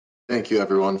Thank you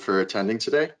everyone for attending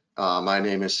today. My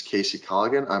name is Casey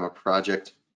Colligan. I'm a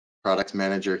product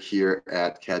manager here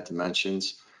at CAD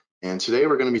Dimensions. And today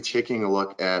we're going to be taking a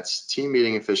look at team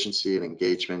meeting efficiency and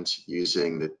engagement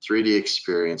using the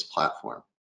 3DEXPERIENCE platform.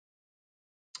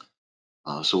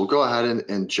 So we'll go ahead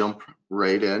and jump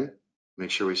right in. Make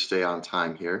sure we stay on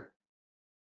time here.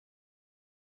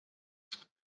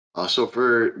 So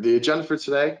for the agenda for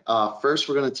today, first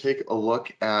we're going to take a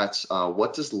look at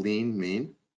what does lean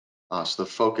mean. So the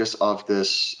focus of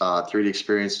this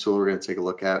 3DEXPERIENCE tool we're going to take a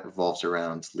look at revolves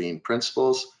around lean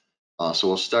principles. So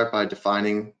we'll start by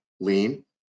defining lean.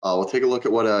 We'll take a look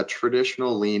at what a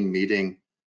traditional lean meeting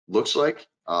looks like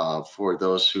for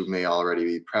those who may already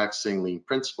be practicing lean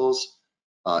principles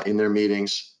in their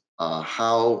meetings,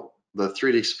 how the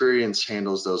 3DEXPERIENCE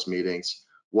handles those meetings,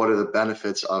 what are the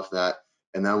benefits of that,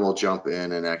 and then we'll jump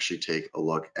in and actually take a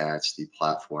look at the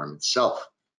platform itself.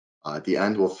 At the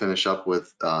end, we'll finish up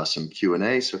with some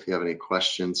Q&A, so if you have any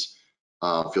questions,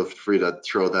 feel free to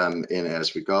throw them in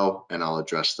as we go, and I'll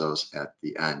address those at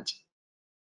the end.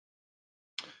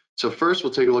 So first,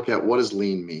 we'll take a look at what does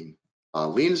lean mean.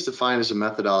 Lean is defined as a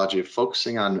methodology of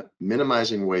focusing on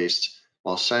minimizing waste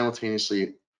while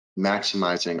simultaneously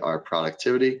maximizing our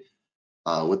productivity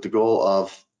with the goal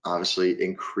of obviously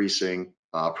increasing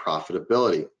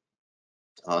profitability.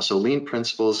 So lean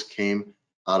principles came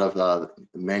out of the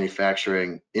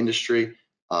manufacturing industry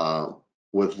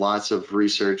with lots of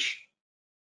research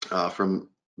from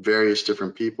various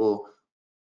different people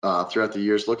throughout the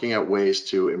years looking at ways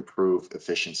to improve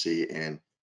efficiency in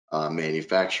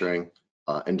manufacturing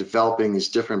and developing these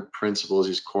different principles,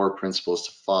 these core principles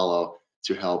to follow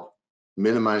to help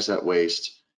minimize that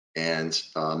waste and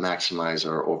maximize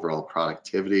our overall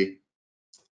productivity.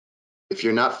 If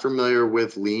you're not familiar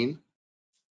with lean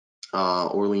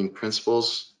or lean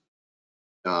principles,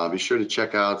 be sure to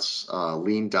check out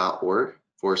lean.org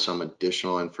for some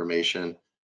additional information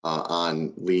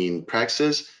on lean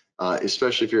practices,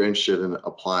 especially if you're interested in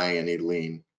applying any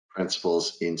lean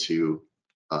principles into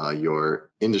your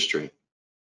industry.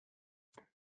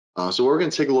 So what we're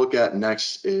going to take a look at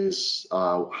next is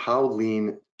how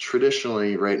lean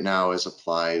traditionally right now is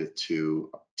applied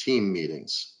to team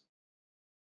meetings.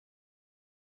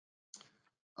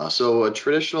 So a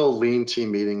traditional lean team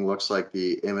meeting looks like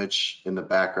the image in the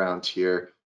background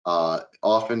here.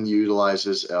 Often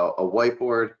utilizes a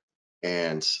whiteboard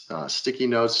and sticky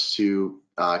notes to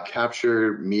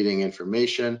capture meeting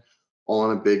information all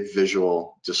on a big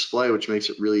visual display, which makes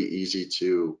it really easy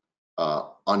to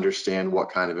understand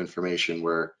what kind of information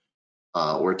we're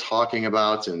talking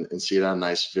about and see it on a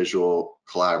nice visual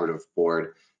collaborative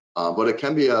board. But it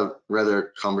can be a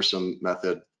rather cumbersome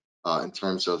method in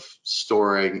terms of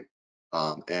storing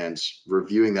and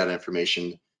reviewing that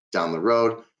information down the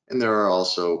road. And there are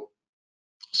also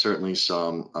certainly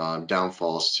some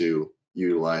downfalls to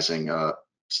utilizing a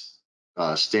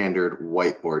standard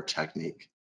whiteboard technique.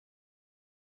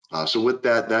 So with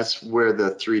that, that's where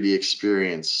the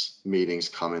 3DEXPERIENCE meetings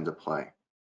come into play.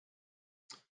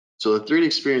 So the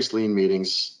 3DEXPERIENCE lean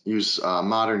meetings use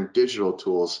modern digital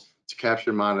tools to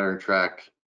capture, monitor, and track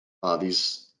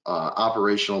these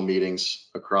operational meetings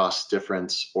across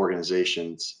different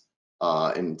organizations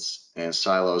and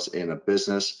silos in a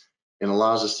business, and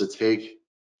allows us to take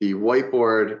the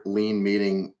whiteboard lean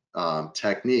meeting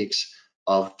techniques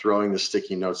of throwing the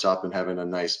sticky notes up and having a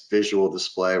nice visual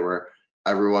display where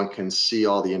everyone can see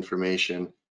all the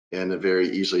information in a very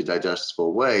easily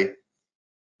digestible way.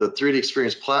 The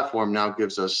 3DEXPERIENCE platform now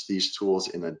gives us these tools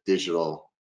in a digital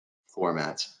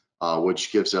format,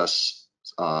 which gives us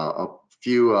a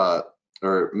few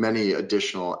or many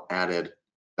additional added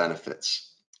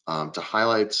benefits. To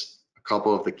highlight a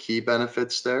couple of the key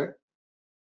benefits there,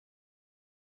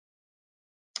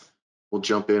 we'll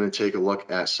jump in and take a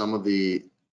look at some of the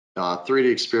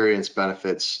 3DEXPERIENCE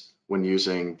benefits when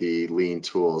using the lean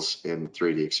tools in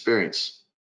 3DEXPERIENCE.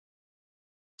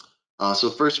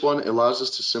 So first one, it allows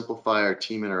us to simplify our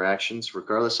team interactions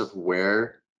regardless of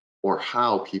where or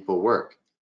how people work.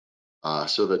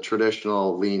 So the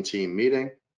traditional lean team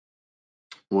meeting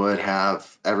would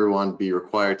have everyone be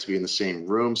required to be in the same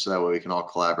room, so that way we can all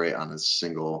collaborate on a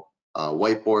single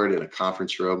whiteboard in a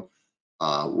conference room.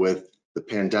 With the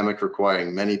pandemic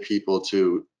requiring many people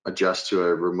to adjust to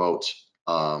a remote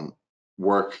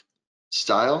work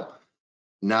style,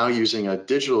 now using a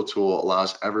digital tool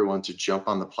allows everyone to jump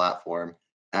on the platform,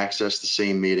 access the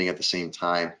same meeting at the same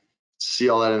time, see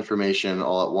all that information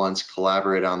all at once,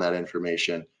 collaborate on that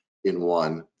information in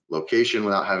one location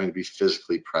without having to be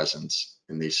physically present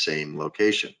in the same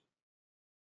location.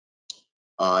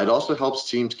 It also helps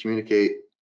teams communicate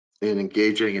in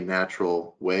engaging and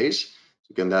natural ways.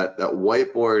 Again, that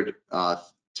whiteboard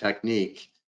technique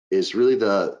is really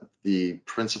the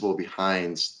principle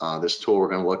behind this tool we're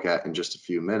going to look at in just a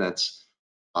few minutes,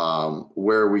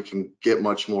 where we can get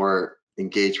much more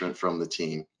engagement from the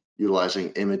team,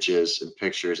 utilizing images and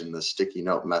pictures in the sticky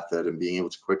note method and being able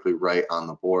to quickly write on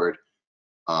the board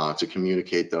to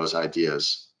communicate those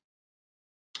ideas.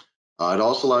 It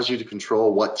also allows you to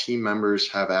control what team members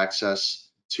have access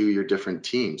to your different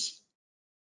teams.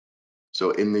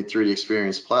 So in the 3D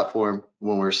Experience platform,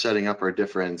 when we're setting up our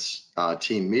different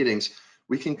team meetings,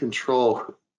 we can control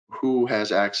who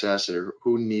has access or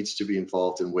who needs to be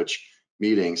involved in which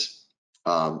meetings.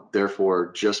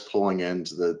 Therefore, just pulling in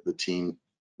the team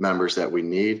members that we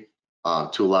need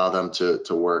to allow them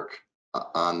to work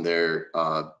on their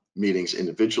meetings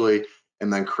individually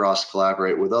and then cross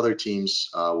collaborate with other teams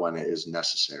when it is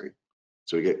necessary.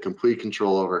 So we get complete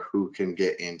control over who can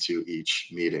get into each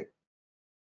meeting.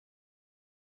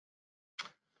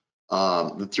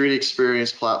 The 3D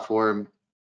Experience platform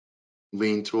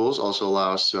lean tools also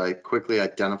allow us to quickly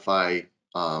identify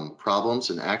problems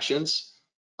and actions,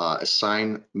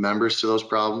 assign members to those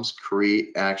problems,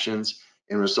 create actions,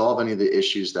 and resolve any of the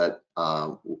issues that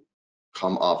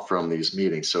come up from these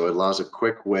meetings. So it allows a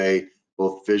quick way,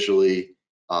 both visually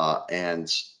and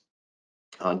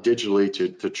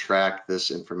digitally, to track this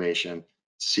information,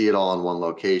 see it all in one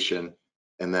location,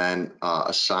 and then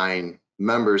assign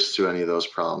members to any of those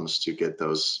problems to get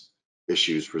those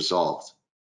issues resolved.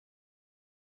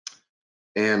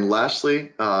 And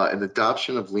lastly, an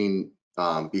adoption of lean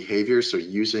behavior. So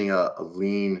using a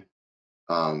lean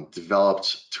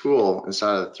developed tool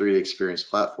inside of the 3D Experience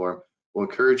platform will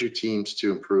encourage your teams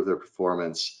to improve their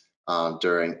performance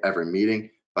during every meeting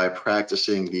by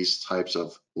practicing these types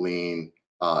of lean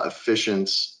efficient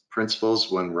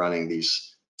principles when running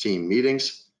these team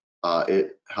meetings.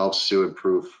 It helps to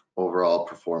improve overall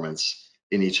performance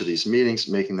in each of these meetings,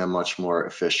 making them much more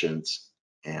efficient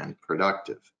and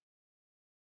productive.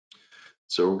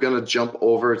 So we're going to jump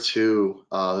over to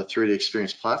the 3D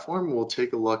Experience platform. We'll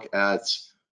take a look at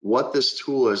what this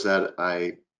tool is that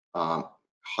I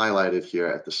highlighted here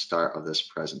at the start of this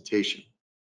presentation.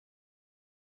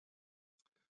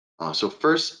 So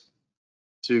first,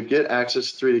 to get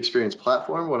access to 3D Experience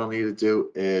platform, what I'll need to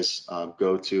do is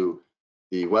go to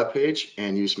the web page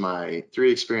and use my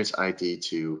 3D Experience ID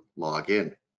to log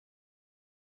in.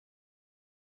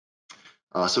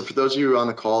 So for those of you on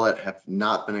the call that have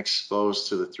not been exposed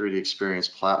to the 3D Experience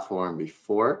platform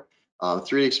before,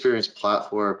 3D Experience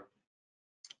platform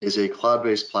is a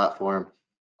cloud-based platform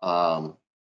that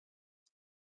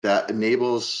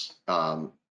enables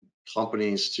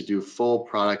companies to do full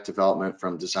product development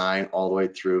from design all the way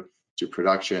through to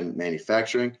production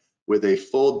manufacturing with a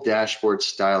full dashboard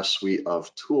style suite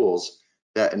of tools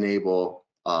that enable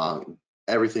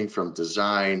everything from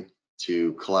design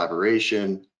to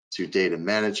collaboration to data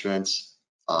management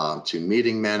to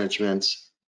meeting management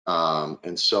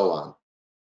and so on.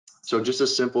 So just a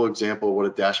simple example of what a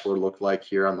dashboard looked like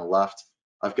here on the left.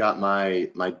 I've got my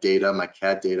data, my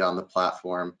CAD data on the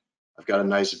platform. I've got a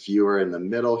nice viewer in the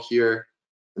middle here.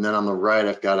 And then on the right,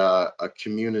 I've got a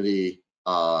community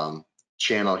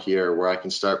channel here where I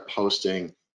can start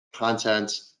posting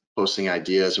content, posting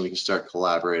ideas, and we can start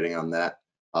collaborating on that.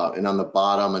 And on the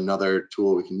bottom, another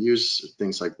tool we can use,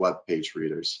 things like web page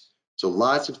readers. So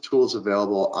lots of tools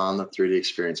available on the 3D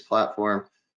Experience platform,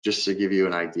 just to give you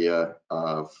an idea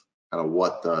of kind of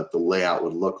what the layout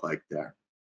would look like there.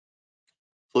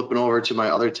 Flipping over to my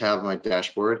other tab of my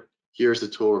dashboard, here's the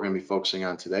tool we're going to be focusing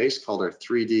on today. It's called our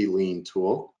 3D Lean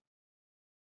tool.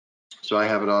 So I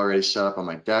have it already set up on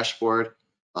my dashboard,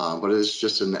 but it is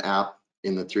just an app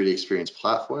in the 3D Experience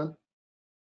platform.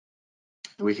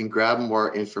 And we can grab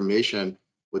more information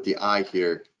with the eye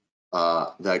here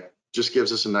that just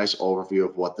gives us a nice overview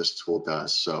of what this tool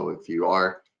does. So if you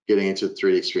are getting into the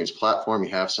 3D Experience platform, you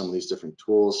have some of these different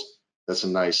tools. That's a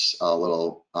nice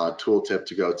little tool tip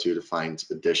to go to find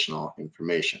additional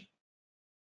information.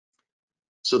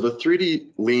 So the 3D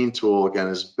Lean tool, again,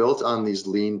 is built on these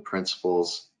lean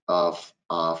principles of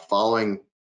following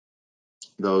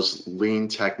those lean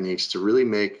techniques to really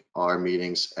make our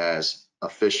meetings as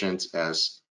efficient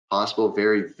as possible,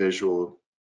 very visual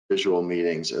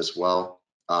meetings as well.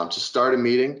 To start a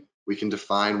meeting, we can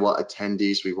define what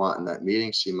attendees we want in that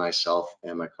meeting. See, myself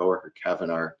and my coworker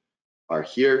Kevin are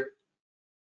here.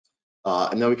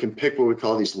 And then we can pick what we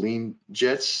call these lean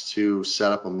JITs to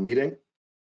set up a meeting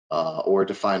or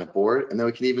define a board. And then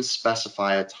we can even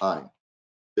specify a time.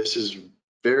 This is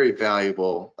very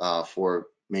valuable for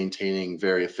maintaining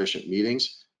very efficient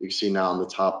meetings. You can see now on the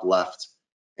top left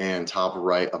and top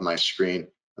right of my screen,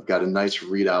 I've got a nice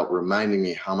readout reminding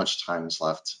me how much time is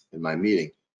left in my meeting,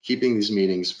 keeping these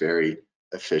meetings very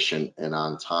efficient and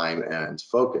on time and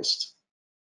focused.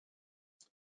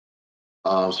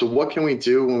 So what can we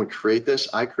do when we create this?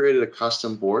 I created a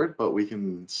custom board, but we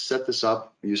can set this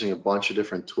up using a bunch of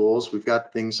different tools. We've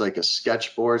got things like a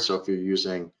sketch board. So if you're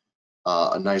using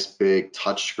a nice big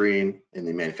touch screen in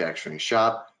the manufacturing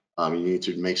shop, you need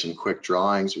to make some quick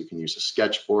drawings, we can use a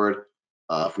sketch board.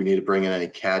 If we need to bring in any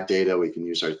CAD data, we can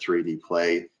use our 3D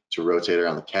play to rotate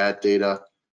around the CAD data.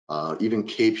 Even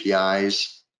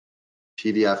KPIs,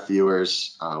 PDF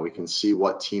viewers, we can see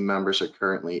what team members are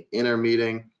currently in our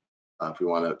meeting. If we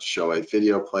want to show a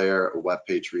video player, a web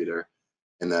page reader,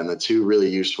 and then the two really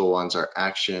useful ones are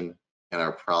action and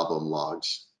our problem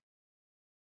logs.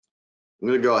 I'm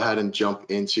going to go ahead and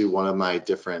jump into one of my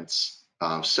different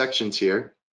sections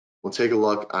here. We'll take a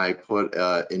look. I put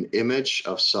an image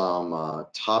of some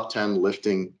top 10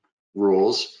 lifting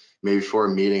rules. Maybe for a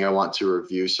meeting, I want to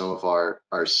review some of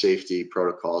our safety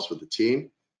protocols with the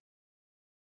team.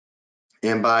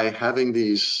 And by having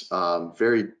these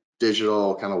very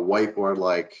digital kind of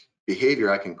whiteboard-like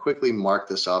behavior, I can quickly mark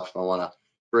this up if I want to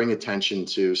bring attention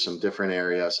to some different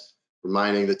areas,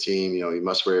 reminding the team, you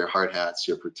must wear your hard hats,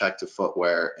 your protective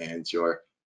footwear, and your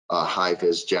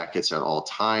high-vis jackets at all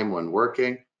time when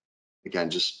working.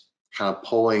 Again, just kind of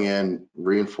pulling in,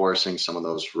 reinforcing some of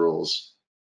those rules.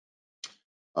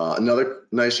 Another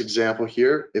nice example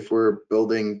here, if we're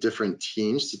building different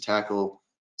teams to tackle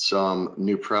some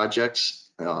new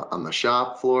projects on the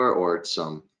shop floor or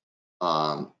some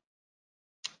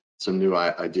new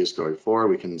ideas going forward,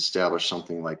 we can establish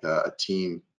something like a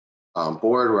team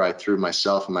board where I threw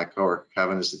myself and my coworker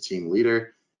Kevin as the team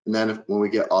leader. And then when we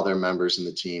get other members in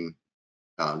the team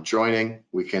joining,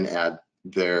 we can add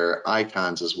their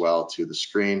icons as well to the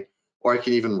screen, or I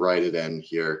can even write it in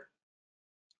here.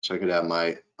 So I could have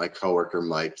my coworker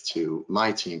Mike to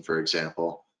my team, for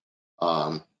example,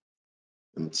 and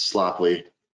sloppily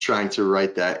trying to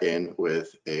write that in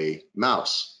with a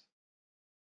mouse.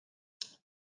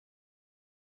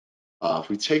 If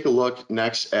we take a look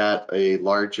next at a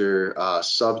larger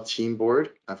sub-team board,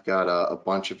 I've got a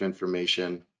bunch of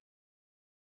information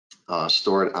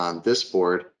stored on this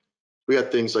board. We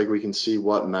got things like we can see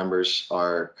what members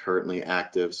are currently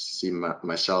active. See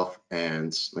myself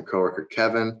and my coworker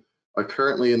Kevin are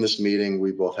currently in this meeting.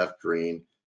 We both have green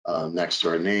next to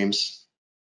our names.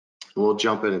 We'll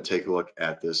jump in and take a look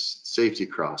at this safety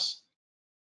cross.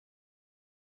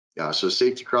 So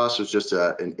safety cross was just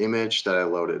an image that I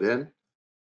loaded in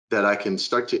that I can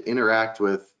start to interact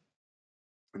with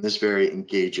in this very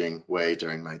engaging way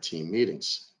during my team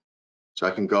meetings. So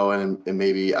I can go in and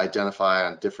maybe identify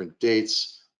on different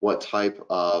dates what type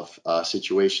of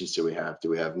situations do we have. Do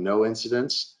we have no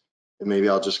incidents? And maybe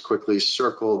I'll just quickly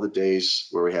circle the days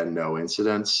where we had no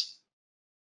incidents.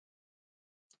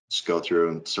 Just go through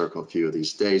and circle a few of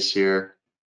these days here.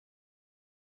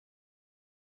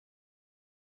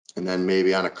 And then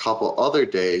maybe on a couple other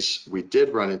days, we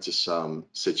did run into some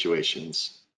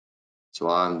situations. So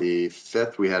on the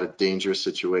 5th, we had a dangerous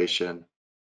situation.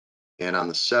 And on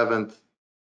the 7th,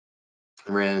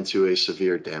 I ran into a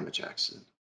severe damage accident.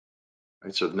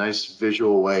 Right, so nice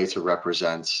visual way to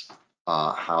represent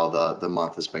how the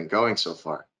month has been going so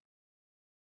far.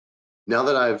 Now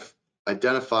that I've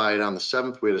identified on the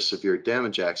 7th we had a severe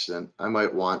damage accident, I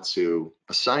might want to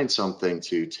assign something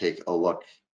to take a look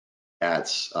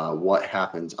at what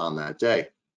happened on that day.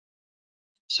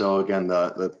 So again,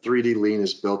 the 3D lean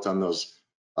is built on those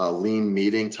lean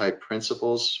meeting type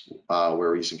principles where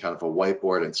we're using kind of a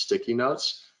whiteboard and sticky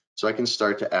notes. So I can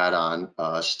start to add on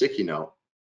a sticky note.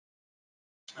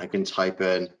 I can type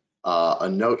in a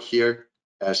note here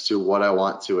as to what I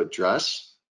want to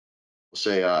address. We'll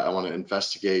say I want to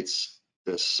investigate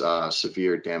this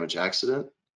severe damage accident.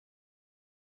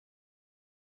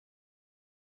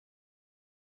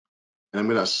 And I'm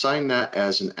going to assign that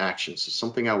as an action, so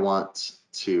something I want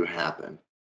to happen.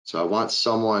 So I want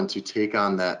someone to take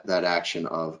on that action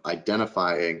of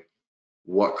identifying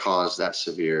what caused that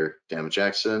severe damage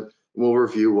accident. We'll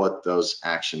review what those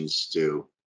actions do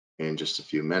in just a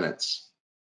few minutes.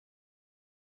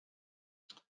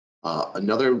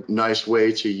 Another nice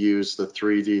way to use the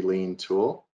 3D lean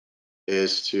tool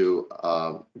is to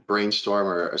brainstorm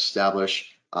or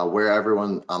establish where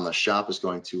everyone on the shop is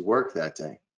going to work that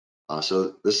day.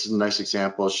 So this is a nice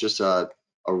example. It's just a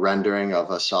rendering of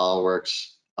a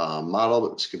SOLIDWORKS model,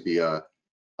 but this could be a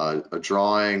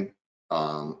drawing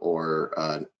or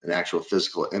an actual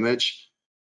physical image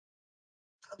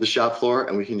of the shop floor,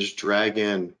 and we can just drag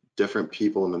in different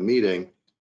people in the meeting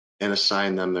and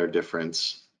assign them their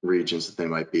different regions that they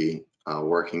might be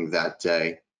working that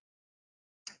day.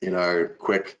 in our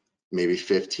quick, maybe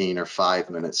 15 or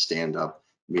 5-minute stand-up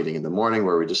meeting in the morning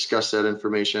where we discuss that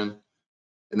information.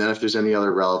 And then if there's any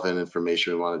other relevant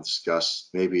information we want to discuss,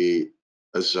 maybe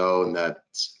a zone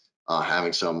that's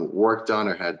having some work done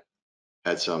or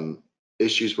had some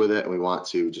issues with it, and we want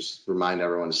to just remind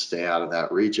everyone to stay out of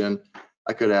that region,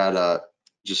 I could add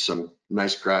just some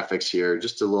nice graphics here,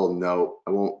 just a little note.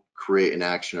 I won't create an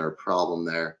action or a problem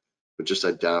there, but just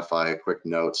identify a quick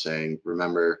note saying,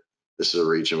 remember, this is a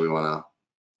region we want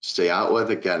to stay out with.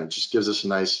 Again, it just gives us a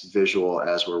nice visual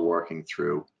as we're working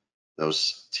through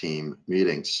those team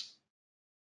meetings.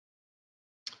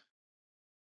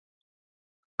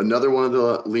 Another one of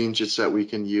the lean jits that we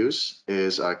can use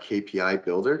is a KPI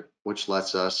builder, which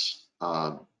lets us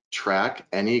track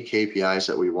any KPIs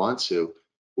that we want to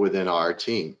within our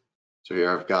team. So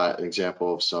here I've got an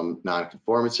example of some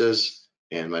non-conformances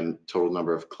and my total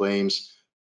number of claims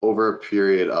over a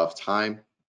period of time.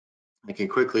 I can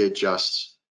quickly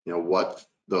adjust, what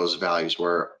those values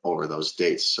were over those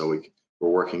dates. So we're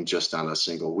working just on a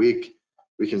single week.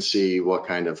 We can see what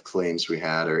kind of claims we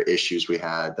had or issues we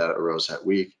had that arose that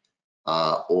week,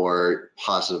 or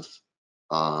positive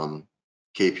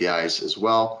KPIs as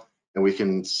well. And we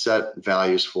can set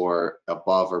values for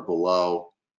above or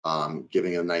below,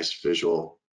 giving a nice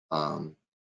visual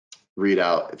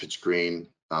readout. If it's green,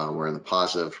 we're in the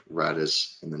positive, red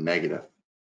is in the negative.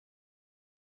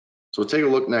 So we'll take a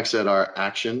look next at our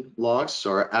action logs.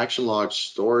 So our action log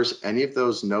stores any of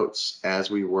those notes as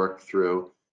we work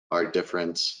through our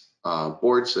different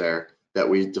boards there that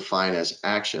we define as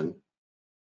action.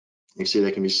 You see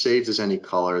they can be saved as any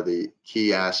color. The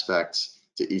key aspects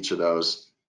to each of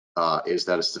those is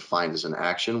that it's defined as an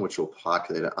action, which will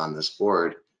populate it on this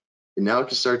board. And now we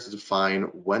can start to define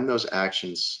when those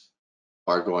actions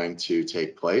are going to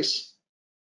take place.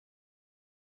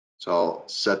 So I'll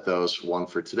set those, one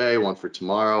for today, one for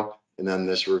tomorrow, and then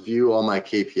this review all my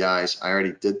KPIs. I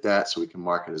already did that, so we can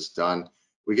mark it as done.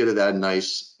 We get that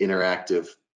nice interactive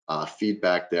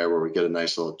feedback there where we get a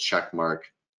nice little check mark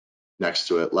next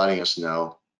to it, letting us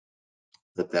know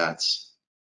that that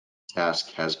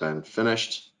task has been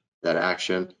finished, that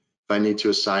action. If I need to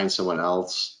assign someone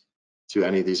else to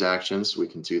any of these actions, we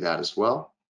can do that as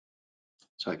well.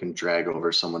 So I can drag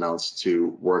over someone else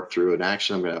to work through an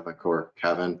action. I'm going to have my coworker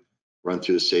Kevin run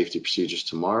through the safety procedures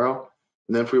tomorrow.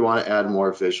 And then if we want to add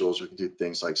more visuals, we can do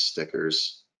things like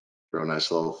stickers, throw a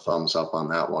nice little thumbs up on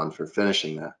that one for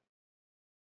finishing that.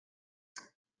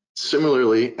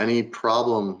 Similarly, any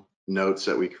problem notes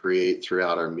that we create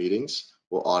throughout our meetings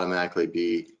will automatically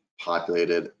be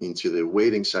populated into the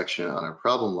waiting section on our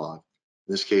problem log.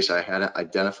 In this case, I hadn't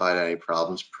identified any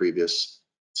problems previous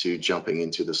to jumping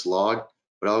into this log,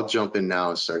 but I'll jump in now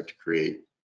and start to create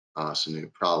some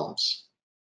new problems.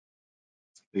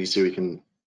 You see we can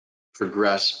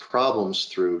progress problems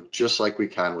through just like we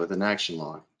can with an action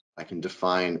log. I can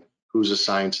define who's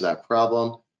assigned to that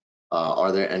problem.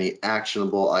 Are there any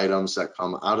actionable items that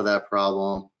come out of that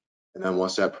problem? And then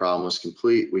once that problem is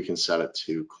complete, we can set it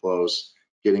to close,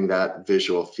 getting that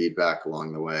visual feedback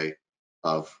along the way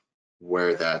of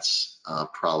where that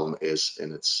problem is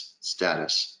in its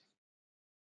status.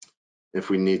 If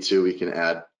we need to, we can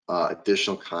add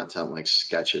additional content like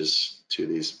sketches to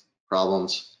these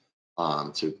problems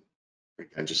to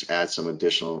just add some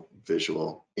additional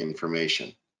visual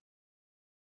information.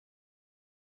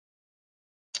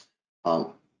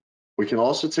 We can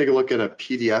also take a look at a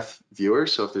PDF viewer.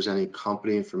 So if there's any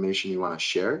company information you want to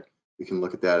share, we can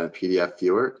look at that in a PDF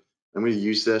viewer. I'm going to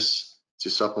use this to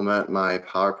supplement my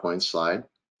PowerPoint slide.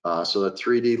 So the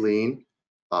 3D Lean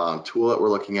tool that we're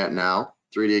looking at now,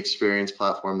 3DEXPERIENCE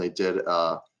platform, they did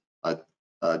a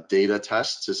data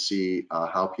test to see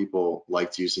how people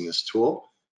liked using this tool.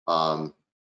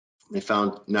 They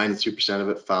found 92% of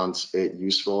it found it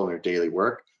useful in their daily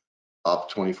work, up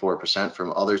 24%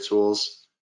 from other tools.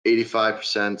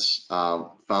 85%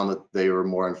 found that they were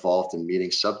more involved in meeting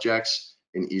subjects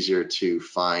and easier to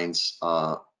find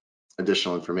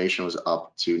additional information was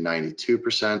up to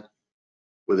 92%,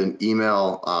 with an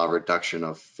email reduction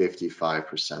of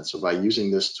 55%. So by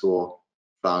using this tool,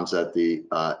 found that the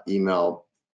email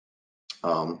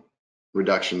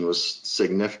reduction was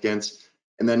significant,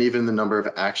 and then even the number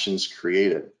of actions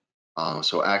created.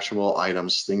 So actionable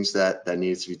items, things that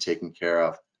need to be taken care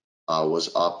of,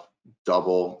 was up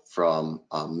double from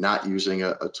not using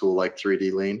a tool like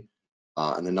 3D Lean,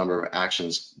 and the number of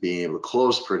actions being able to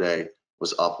close per day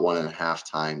was up 1.5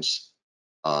 times.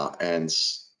 And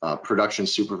production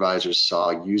supervisors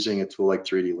saw using a tool like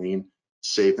 3D Lean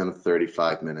save them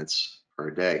 35 minutes per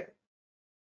day.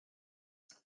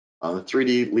 The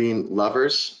 3D Lean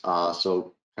levers,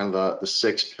 so kind of the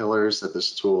 6 pillars that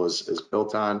this tool is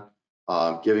built on,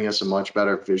 giving us a much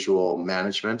better visual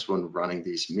management when running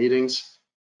these meetings,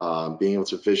 being able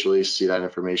to visually see that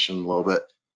information a little bit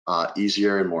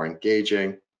easier and more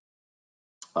engaging,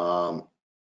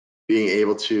 being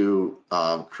able to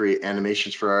create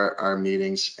animations for our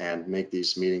meetings and make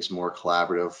these meetings more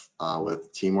collaborative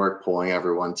with teamwork, pulling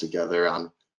everyone together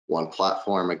on one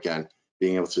platform. Again,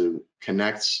 being able to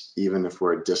connect even if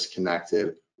we're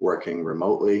disconnected, working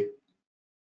remotely.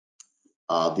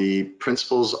 The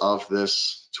principles of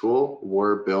this tool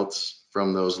were built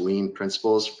from those lean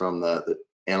principles from the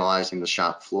analyzing the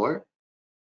shop floor.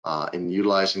 And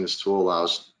utilizing this tool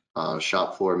allows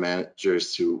shop floor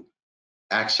managers to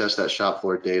access that shop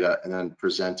floor data and then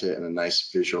present it in a nice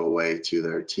visual way to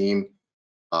their team,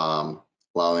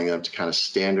 allowing them to kind of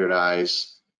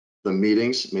standardize the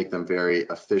meetings, make them very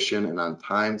efficient and on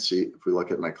time. See, if we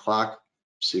look at my clock,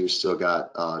 see we still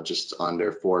got just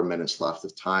under 4 minutes left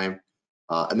of time.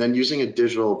 And then using a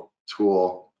digital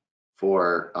tool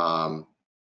for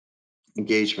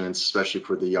engagements, especially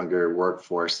for the younger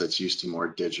workforce that's used to more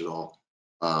digital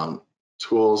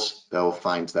tools, that will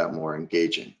find that more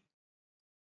engaging.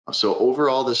 So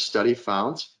overall, this study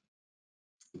found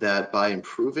that by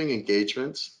improving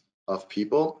engagement of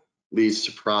people leads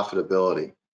to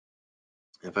profitability.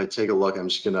 If I take a look, I'm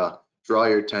just gonna draw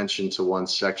your attention to one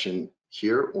section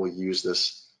here. We'll use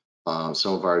this,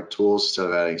 some of our tools instead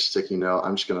of adding sticky note.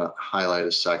 I'm just gonna highlight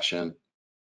a section.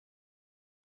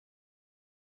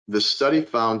 The study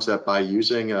found that by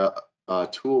using a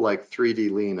tool like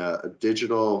 3D Lean, a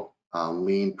digital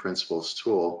lean principles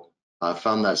tool,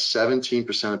 found that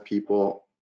 17% of people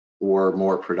were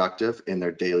more productive in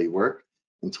their daily work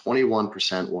and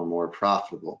 21% were more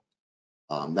profitable.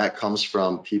 That comes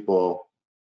from people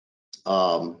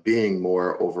being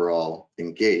more overall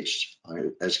engaged. As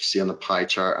you can see on the pie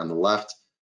chart on the left,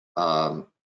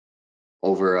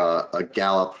 over a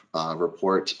Gallup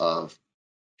report of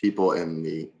people in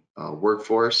the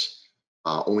workforce,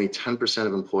 only 10%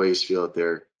 of employees feel that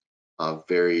they're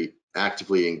very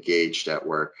actively engaged at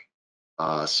work.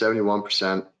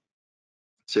 71%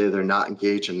 say they're not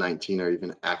engaged, and 19 are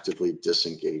even actively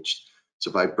disengaged. So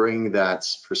by bringing that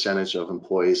percentage of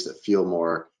employees that feel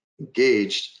more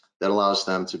engaged, that allows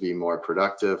them to be more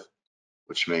productive,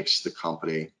 which makes the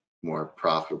company more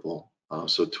profitable.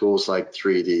 So tools like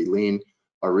 3D Lean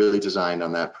are really designed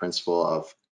on that principle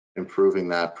of improving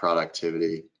that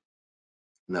productivity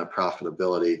and that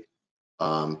profitability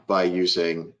by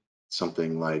using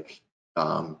something like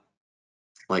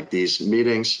these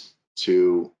meetings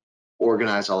to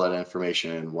organize all that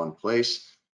information in one place.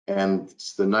 And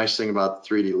the nice thing about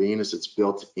 3D Lean is it's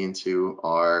built into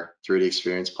our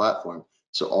 3DEXPERIENCE platform.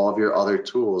 So all of your other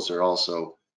tools are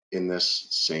also in this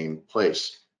same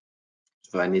place.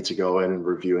 If I need to go in and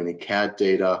review any CAD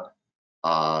data,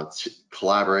 to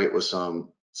collaborate with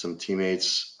some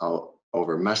teammates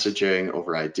over messaging,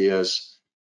 over ideas,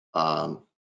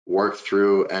 work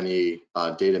through any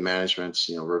data management,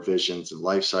 revisions and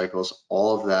life cycles,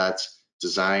 all of that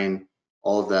design,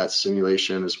 all of that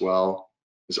simulation as well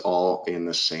is all in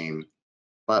the same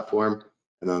platform.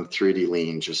 And then 3D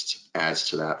Lean just adds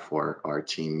to that for our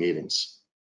team meetings.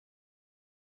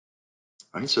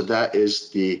 All right, so that is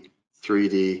the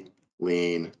 3D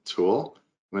Lean tool.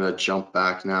 I'm going to jump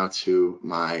back now to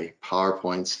my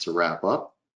PowerPoints to wrap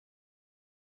up.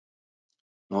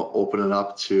 I'll open it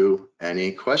up to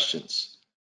any questions.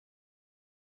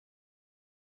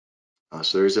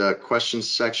 So there's a questions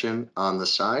section on the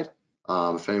side.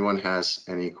 If anyone has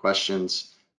any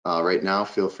questions right now,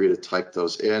 feel free to type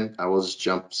those in. I will just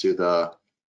jump to the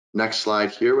next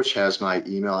slide here, which has my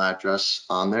email address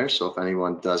on there. So if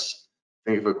anyone does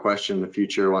think of a question in the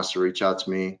future, wants to reach out to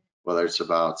me, whether it's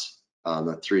about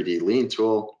the 3D Lean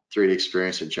tool,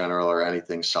 3DEXPERIENCE in general, or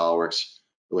anything SOLIDWORKS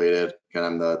related, again,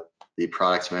 I'm the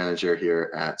product manager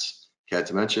here at CAD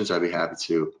Dimensions. I'd be happy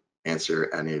to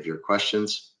answer any of your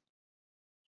questions.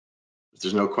 If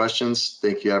there's no questions,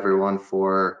 thank you everyone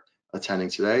for attending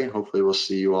today. Hopefully we'll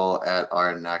see you all at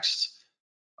our next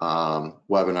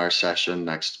webinar session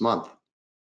next month.